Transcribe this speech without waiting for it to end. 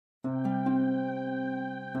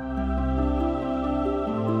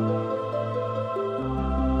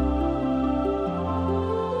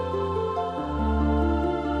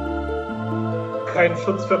Kein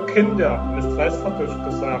Schutz für Kinder, nicht reißerisch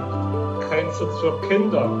gesagt. Kein Schutz für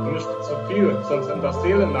Kinder, nicht zu viel, sonst in der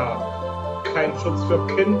Seele nach. Kein Schutz für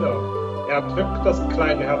Kinder, er drückt das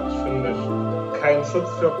kleine Herzchen nicht. Kein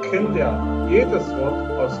Schutz für Kinder, jedes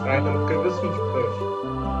Wort aus reinem Gewissen spricht.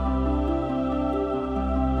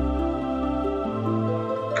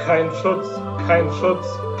 Kein Schutz, kein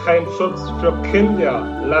Schutz, kein Schutz für Kinder,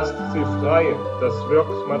 lasst sie frei, das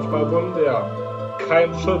wirkt manchmal Wunder.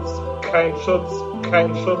 Kein Schutz, kein Schutz,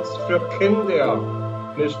 kein Schutz für Kinder,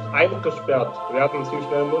 nicht eingesperrt werden sie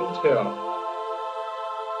schnell munter.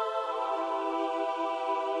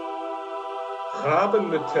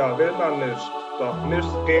 Rabenmütter will man nicht, doch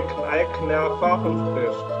nichts gegen eigene Erfahrung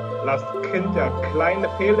spricht. Lasst Kinder kleine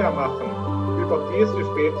Fehler machen, über die sie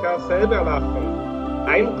später selber lachen.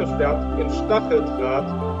 Eingesperrt in Stacheldraht,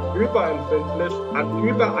 überempfindlich an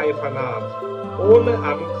Übereifer naht. Ohne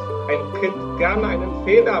Angst ein Kind gerne einen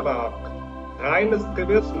Fehler wagt. Reines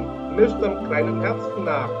Gewissen, nicht am kleinen Herzen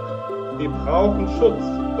nagt. Die brauchen Schutz,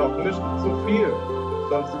 doch nicht zu viel,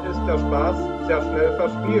 sonst ist der Spaß sehr schnell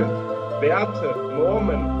verspielt. Werte,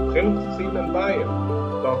 Normen bringt sie ihnen bei,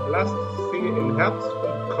 doch lasst sie in Herz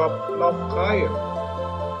und Kopf noch frei.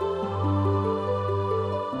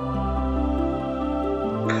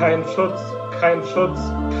 Kein Schutz, kein Schutz,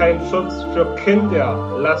 kein Schutz für Kinder,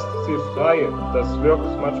 lasst sie frei, das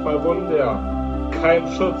wirkt manchmal Wunder. Kein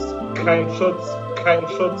Schutz, kein Schutz, kein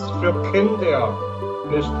Schutz für Kinder,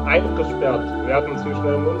 nicht eingesperrt werden sie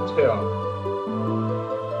schnell munter.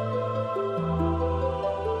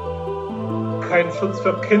 Kein Schutz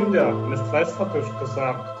für Kinder, nicht reißerisch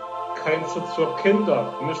gesagt. Kein Schutz für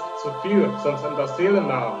Kinder, nicht zu viel, sonst in der Seele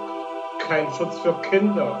nach. Kein Schutz für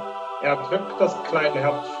Kinder, er drückt das kleine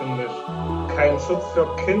Herzchen nicht. Kein Schutz für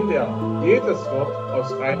Kinder, jedes Wort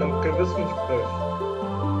aus reinem Gewissen spricht.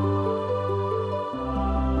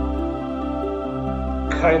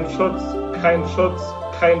 Kein Schutz, kein Schutz,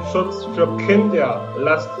 kein Schutz für Kinder,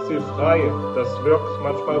 lasst sie frei, das wirkt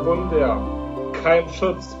manchmal Wunder. Kein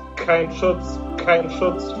Schutz, kein Schutz, kein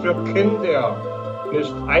Schutz für Kinder,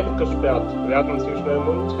 nicht eingesperrt werden sie schnell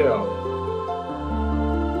munter.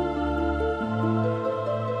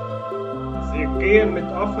 Sie gehen mit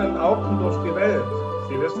offenen Augen durch die Welt,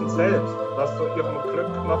 sie wissen selbst, was zu ihrem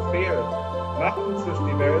Glück noch fehlt, machen sich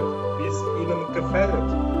die Welt, wie es ihnen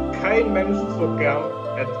gefällt. Kein Mensch so gern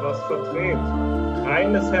etwas verdreht.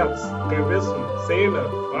 Reines Herz, Gewissen, Seele,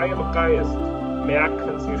 freiem Geist,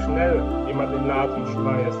 merken sie schnell, wie man den Laden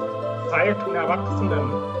schmeißt. Zeigen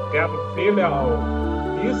Erwachsenen gern Fehler auf.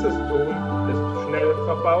 Dieses Tun ist schnell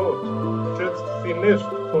verbaut. Schützt sie nicht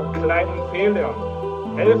vor kleinen Fehlern.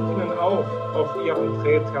 Helft ihnen auf ihren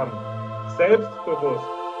Tretern. Selbstbewusst,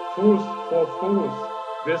 Fuß vor Fuß,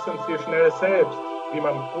 wissen sie schnell selbst, wie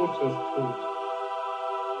man Gutes tut.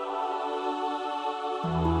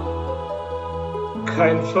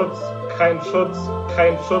 Kein Schutz, kein Schutz,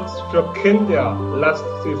 kein Schutz für Kinder, lasst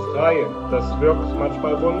sie frei, das wirkt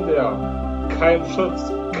manchmal Wunder. Kein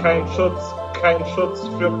Schutz, kein Schutz, kein Schutz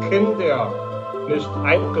für Kinder, nicht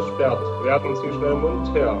eingesperrt werden sie schnell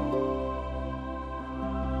munter.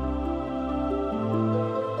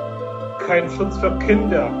 Kein Schutz für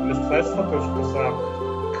Kinder, nicht reißerisch gesagt.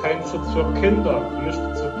 Kein Schutz für Kinder,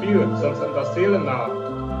 nicht zu viel, sonst in der Seele nagt.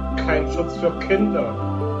 Kein Schutz für Kinder,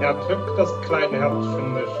 er drückt das kleine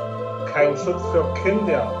Herzchen nicht. Kein Schutz für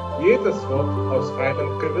Kinder, jedes Wort aus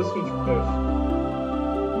reinem Gewissen spricht.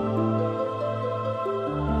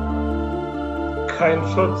 Kein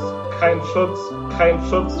Schutz, kein Schutz, kein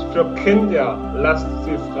Schutz für Kinder, lasst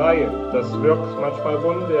sie frei, das wirkt manchmal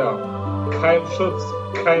Wunder. Kein Schutz,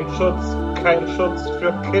 kein Schutz, kein Schutz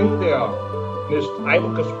für Kinder, nicht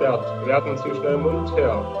eingesperrt werden sie schnell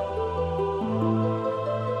munter.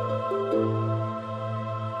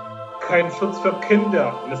 Kein Schutz für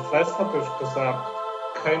Kinder, nicht reißerisch gesagt.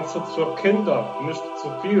 Kein Schutz für Kinder, nicht zu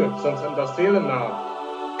viel, sonst in der Seele nach.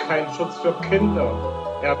 Kein Schutz für Kinder,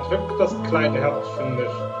 er drückt das kleine Herzchen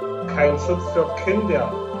nicht. Kein Schutz für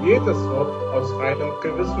Kinder, jedes Wort aus reinem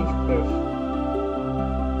Gewissen spricht.